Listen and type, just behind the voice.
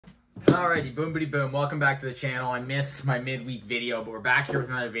Alrighty, boom, bitty, boom. Welcome back to the channel. I missed my midweek video, but we're back here with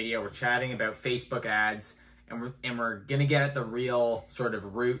another video. We're chatting about Facebook ads, and we're gonna get at the real sort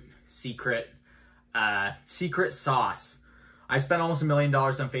of root secret sauce. I've spent almost $1 million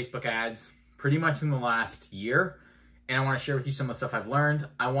on Facebook ads pretty much in the last year, and I want to share with you some of the stuff I've learned.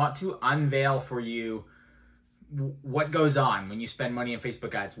 I want to unveil for you what goes on when you spend money on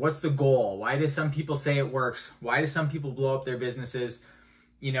Facebook ads. What's the goal? Why do some people say it works? Why do some people blow up their businesses?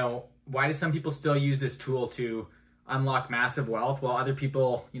 You know, why do some people still use this tool to unlock massive wealth while other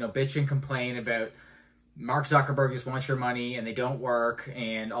people, you know, bitch and complain about Mark Zuckerberg just wants your money and they don't work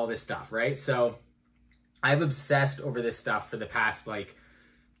and all this stuff, right? So I've obsessed over this stuff for the past like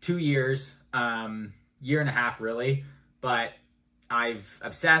 2 years, year and a half really, but I've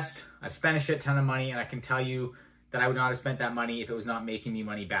obsessed, I've spent a shit ton of money, and I can tell you that I would not have spent that money if it was not making me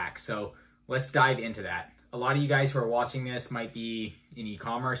money back. So let's dive into that. A lot of you guys who are watching this might be in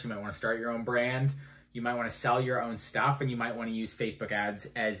e-commerce. You might want to start your own brand. You might want to sell your own stuff, and you might want to use Facebook ads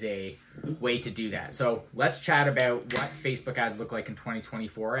as a way to do that. So let's chat about what Facebook ads look like in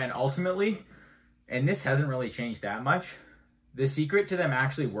 2024. And ultimately, and this hasn't really changed that much, the secret to them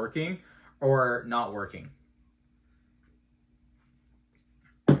actually working or not working.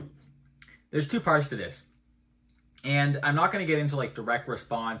 There's two parts to this. And I'm not going to get into like direct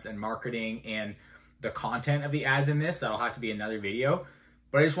response and marketing and the content of the ads in this. That'll have to be another video.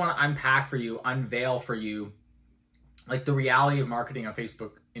 But I just want to unpack for you, unveil for you, like the reality of marketing on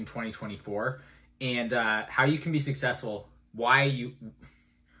Facebook in 2024 and how you can be successful, why you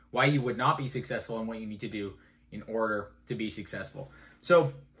would not be successful, and what you need to do in order to be successful.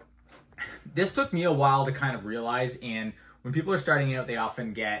 So this took me a while to kind of realize, and when people are starting out, they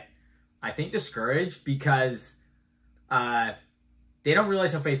often get, I think, discouraged because they don't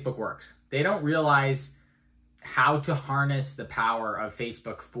realize how Facebook works. They don't realize how to harness the power of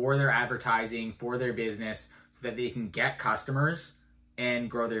Facebook for their advertising, for their business, so that they can get customers and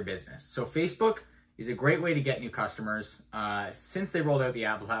grow their business. So Facebook is a great way to get new customers. Since they rolled out the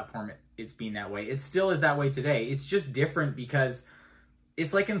ad platform, it's been that way. It still is that way today. It's just different because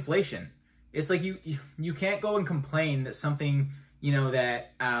it's like inflation. It's like you can't go and complain that something, you know,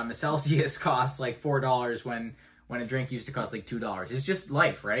 that a Celsius costs like $4 when a drink used to cost like $2. It's just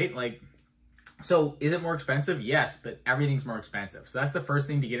life, right? Like, so is it more expensive? Yes, but everything's more expensive. So that's the first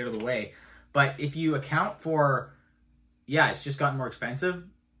thing to get out of the way. But if you account for, yeah, it's just gotten more expensive,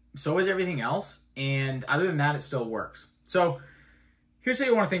 so is everything else. And other than that, it still works. So here's how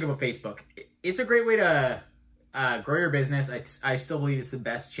you want to think about Facebook. It's a great way to grow your business. I still believe it's the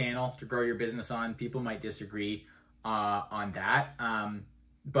best channel to grow your business on. People might disagree on that.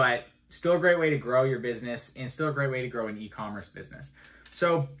 But still a great way to grow your business, and still a great way to grow an e-commerce business.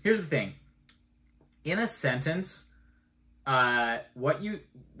 So here's the thing. In a sentence, what you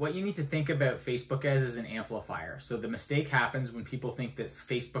need to think about Facebook as an amplifier. So the mistake happens when people think that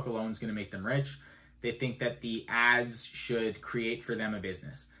Facebook alone is going to make them rich. They think that the ads should create for them a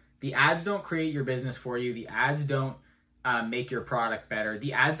business. The ads don't create your business for you. The ads don't make your product better.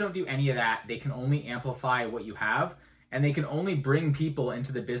 The ads don't do any of that. They can only amplify what you have, and they can only bring people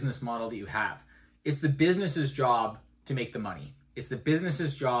into the business model that you have. It's the business's job to make the money. It's the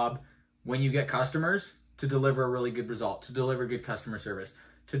business's job, when you get customers, to deliver a really good result, to deliver good customer service,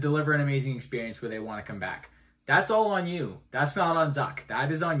 to deliver an amazing experience where they want to come back. That's all on you. That's not on Zuck.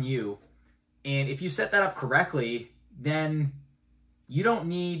 That is on you. And if you set that up correctly, then you don't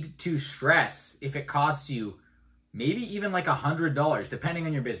need to stress if it costs you maybe even like $100, depending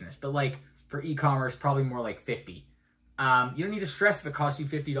on your business. But like for e-commerce, probably more like $50. You don't need to stress if it costs you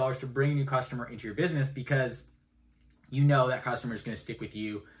 $50 to bring a new customer into your business, because you know that customer is going to stick with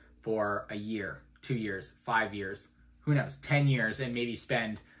you for a year, 2 years, 5 years, who knows, 10 years, and maybe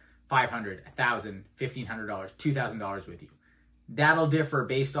spend $500, $1,000, $1,500, $2,000 with you. That'll differ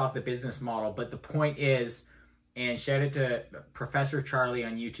based off the business model. But the point is, and shout out to Professor Charlie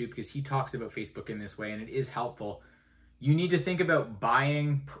on YouTube, because he talks about Facebook in this way, and it is helpful. You need to think about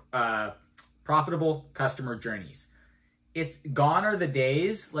buying profitable customer journeys. It's gone are the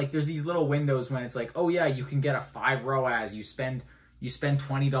days, like there's these little windows when it's like, oh yeah, you can get a 5 ROAS, you spend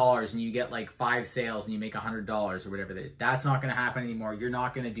 $20 and you get like 5 sales and you make $100 or whatever it is. That's not going to happen anymore. You're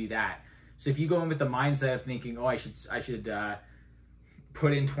not going to do that. So if you go in with the mindset of thinking, oh, I should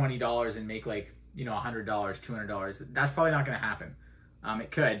put in $20 and make like, you know, $100, $200, that's probably not going to happen.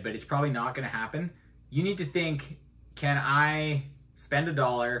 It could, but it's probably not going to happen. You need to think, can I spend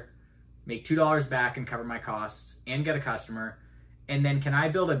 $1, make $2 back and cover my costs and get a customer? And then can I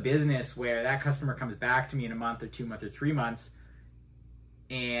build a business where that customer comes back to me in a month or 2 months or 3 months,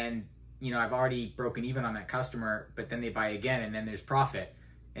 and, you know, I've already broken even on that customer, but then they buy again and then there's profit.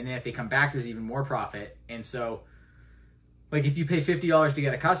 And then if they come back, there's even more profit. And so like if you pay $50 to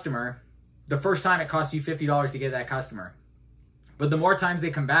get a customer, the first time it costs you $50 to get that customer. But the more times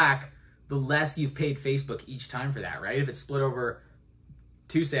they come back, the less you've paid Facebook each time for that, right? If it's split over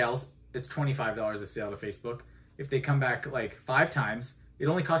 2 sales, it's $25 a sale to Facebook. If they come back like 5 times, it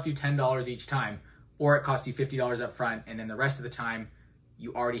only costs you $10 each time, or it costs you $50 up front, and then the rest of the time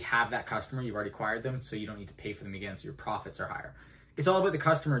you already have that customer, you've already acquired them, so you don't need to pay for them again, so your profits are higher. It's all about the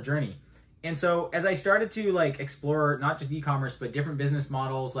customer journey. And so as I started to like explore not just e-commerce, but different business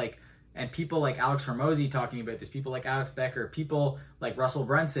models, like, and people like Alex Hormozy talking about this, people like Alex Becker, people like Russell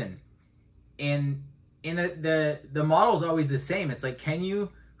Brunson, and in the model is always the same. It's like,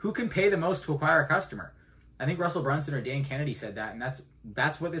 who can pay the most to acquire a customer? I think Russell Brunson or Dan Kennedy said that, and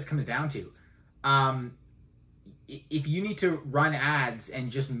that's what this comes down to. If you need to run ads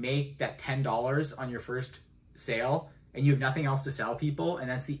and just make that $10 on your first sale, and you have nothing else to sell people, and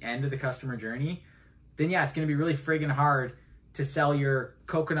that's the end of the customer journey, then yeah, it's going to be really friggin' hard to sell your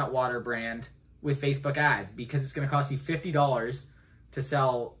coconut water brand with Facebook ads, because it's going to cost you $50 to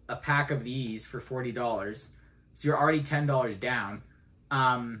sell a pack of these for $40. So you're already $10 down.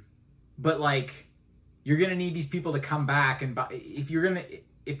 But like, you're going to need these people to come back and buy.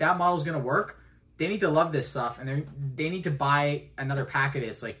 If that model is going to work, they need to love this stuff, and they need to buy another pack of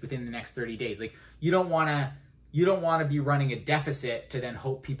this like within the next 30 days. Like, you don't want to be running a deficit to then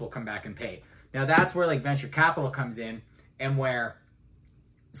hope people come back and pay. Now that's where like venture capital comes in, and where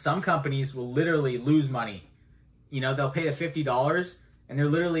some companies will literally lose money. They'll pay the $50 and they're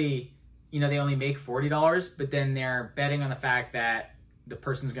literally, they only make $40, but then they're betting on the fact that the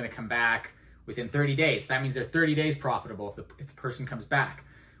person's going to come back within 30 days. That means they're 30 days profitable if the person comes back.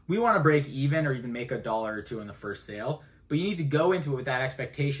 We want to break even or even make $1 or $2 in the first sale, but you need to go into it with that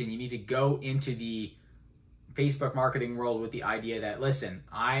expectation. You need to go into the Facebook marketing world with the idea that, listen,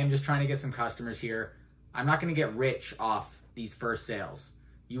 I am just trying to get some customers here. I'm not going to get rich off these first sales.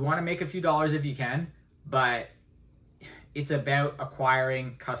 You want to make a few dollars if you can, but it's about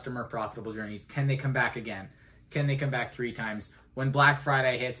acquiring customer profitable journeys. Can they come back again? Can they come back 3 times? When Black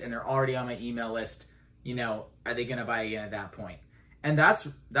Friday hits and they're already on my email list, are they going to buy again at that point? And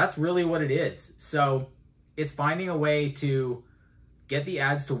that's really what it is. So it's finding a way to get the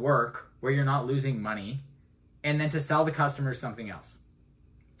ads to work where you're not losing money, and then to sell the customers something else.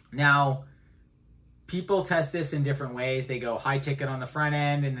 Now, people test this in different ways. They go high ticket on the front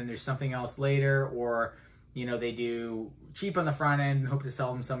end, and then there's something else later, or they do cheap on the front end and hope to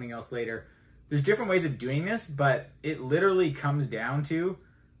sell them something else later. There's different ways of doing this, but it literally comes down to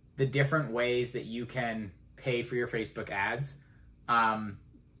the different ways that you can pay for your Facebook ads,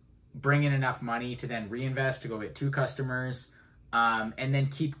 bring in enough money to then reinvest to go get 2 customers, and then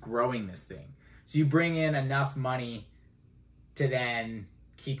keep growing this thing. So you bring in enough money to then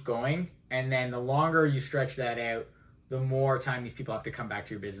keep going, and then the longer you stretch that out, the more time these people have to come back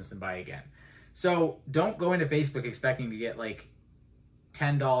to your business and buy again. So don't go into Facebook expecting to get like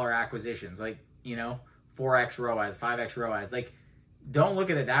 $10 acquisitions, like, 4x ROAS, 5x ROAS. Like, don't look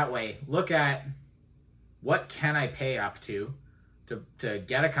at it that way. Look at, what can I pay up to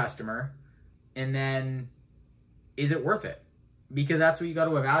get a customer, and then is it worth it? Because that's what you got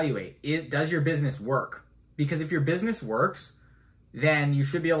to evaluate. Does your business work? Because if your business works, then you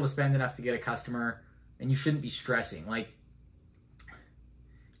should be able to spend enough to get a customer, and you shouldn't be stressing. Like,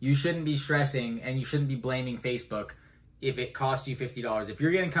 you shouldn't be stressing, and you shouldn't be blaming Facebook if it costs you $50. If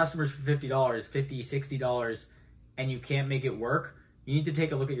you're getting customers for $50, $50, $60, and you can't make it work, you need to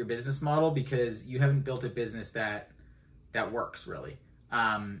take a look at your business model, because you haven't built a business that works really.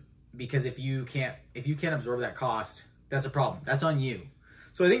 Because if you can't absorb that cost, that's a problem. That's on you.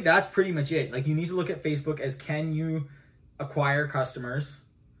 So I think that's pretty much it. Like, you need to look at Facebook as, can you acquire customers?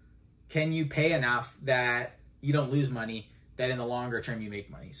 Can you pay enough that you don't lose money, that in the longer term you make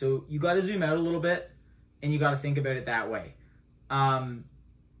money? So you got to zoom out a little bit, and you got to think about it that way.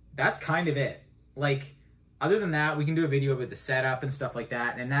 That's kind of it. Like, other than that, we can do a video about the setup and stuff like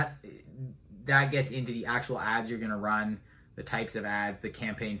that. And that gets into the actual ads you're going to run, the types of ads, the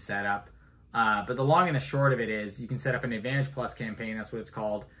campaign setup. But the long and the short of it is, you can set up an Advantage Plus campaign. That's what it's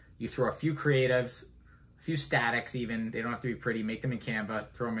called. You throw a few creatives, a few statics even. They don't have to be pretty. Make them in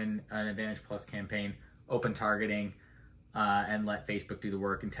Canva. Throw them in an Advantage Plus campaign. Open targeting. And let Facebook do the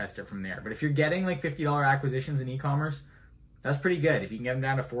work and test it from there. But if you're getting like $50 acquisitions in e-commerce, that's pretty good. If you can get them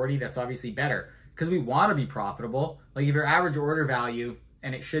down to 40, that's obviously better, because we want to be profitable. Like, if your average order value,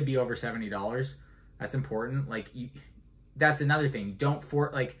 and it should be over $70, that's important. Like, that's another thing.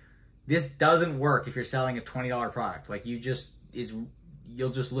 This doesn't work if you're selling a $20 product. Like, you'll just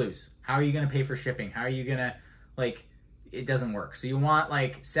lose. How are you going to pay for shipping? How are you going to, like, it doesn't work. So you want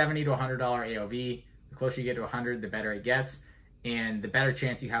like $70 to $100 AOV. The closer you get to 100, the better it gets, and the better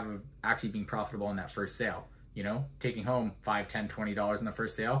chance you have of actually being profitable in that first sale. You know, taking home $5, $10, $20 in the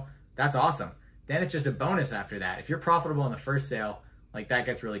first sale, that's awesome. Then it's just a bonus after that. If you're profitable in the first sale, like that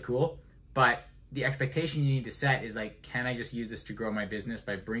gets really cool. But the expectation you need to set is like, can I just use this to grow my business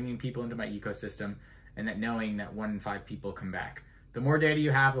by bringing people into my ecosystem, and that knowing that 1 in 5 people come back. The more data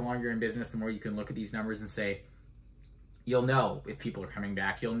you have, the longer you're in business, the more you can look at these numbers and say, you'll know if people are coming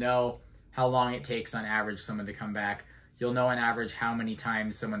back. You'll know how long it takes on average someone to come back. You'll know on average how many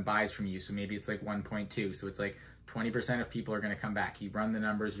times someone buys from you. So maybe it's like 1.2. So it's like 20% of people are going to come back. You run the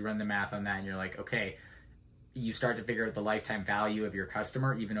numbers, you run the math on that, and you're like, okay, you start to figure out the lifetime value of your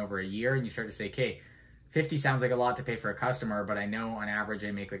customer even over a year, and you start to say, okay, 50 sounds like a lot to pay for a customer, but I know on average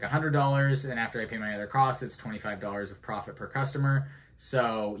I make like $100, and after I pay my other costs, it's $25 of profit per customer.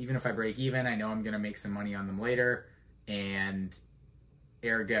 So even if I break even, I know I'm going to make some money on them later, and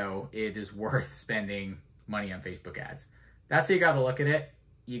ergo, it is worth spending money on Facebook ads. That's how you got to look at it.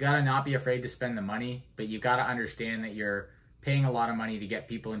 You got to not be afraid to spend the money, but you got to understand that you're paying a lot of money to get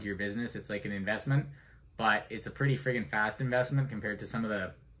people into your business. It's like an investment, but it's a pretty friggin' fast investment compared to some of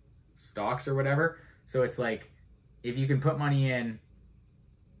the stocks or whatever. So it's like, if you can put money in,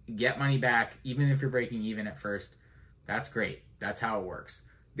 get money back, even if you're breaking even at first, that's great. That's how it works.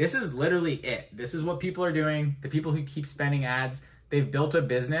 This is literally it. This is what people are doing. The people who keep spending ads, they've built a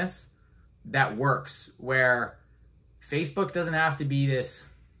business that works, where Facebook doesn't have to be this,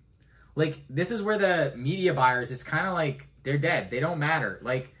 like, this is where the media buyers, it's kind of like they're dead. They don't matter.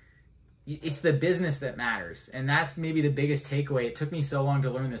 Like, it's the business that matters. And that's maybe the biggest takeaway. It took me so long to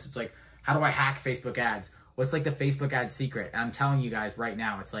learn this. It's like, how do I hack Facebook ads? What's like the Facebook ad secret? And I'm telling you guys right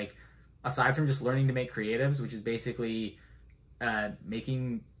now, it's like, aside from just learning to make creatives, which is basically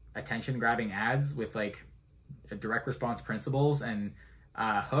making attention grabbing ads with like direct response principles and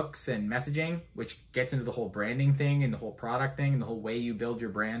hooks and messaging, which gets into the whole branding thing and the whole product thing and the whole way you build your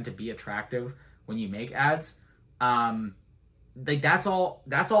brand to be attractive when you make ads. Like that's all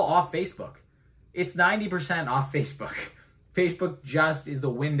off Facebook. It's 90% off Facebook. Facebook just is the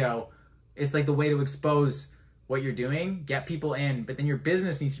window. It's like the way to expose what you're doing, get people in, but then your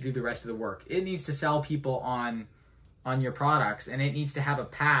business needs to do the rest of the work. It needs to sell people on your products, and it needs to have a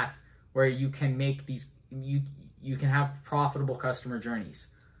path where you can make these, you can have profitable customer journeys.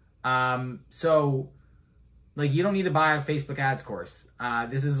 So like, you don't need to buy a Facebook ads course.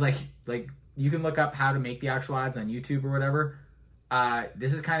 This is like you can look up how to make the actual ads on YouTube or whatever.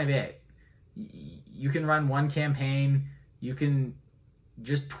 This is kind of it. You can run one campaign. You can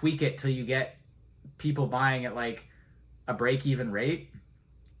just tweak it till you get people buying at like a break-even rate,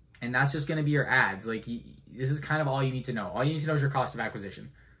 and that's just going to be your ads. Like, this is kind of all you need to know. All you need to know is your cost of acquisition.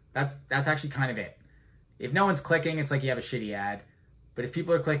 That's actually kind of it. If no one's clicking, it's like you have a shitty ad. But if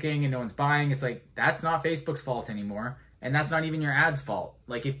people are clicking and no one's buying, it's like, that's not Facebook's fault anymore, and that's not even your ad's fault.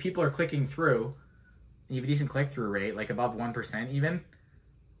 Like, if people are clicking through, and you have a decent click-through rate, like above 1% even,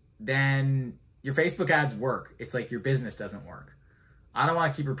 then your Facebook ads work. It's like your business doesn't work. I don't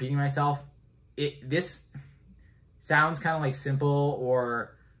want to keep repeating myself. This sounds kind of like simple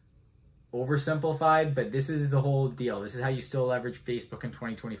or oversimplified, but this is the whole deal. This is how you still leverage Facebook in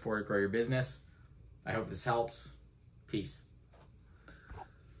 2024 to grow your business. I hope this helps. Peace.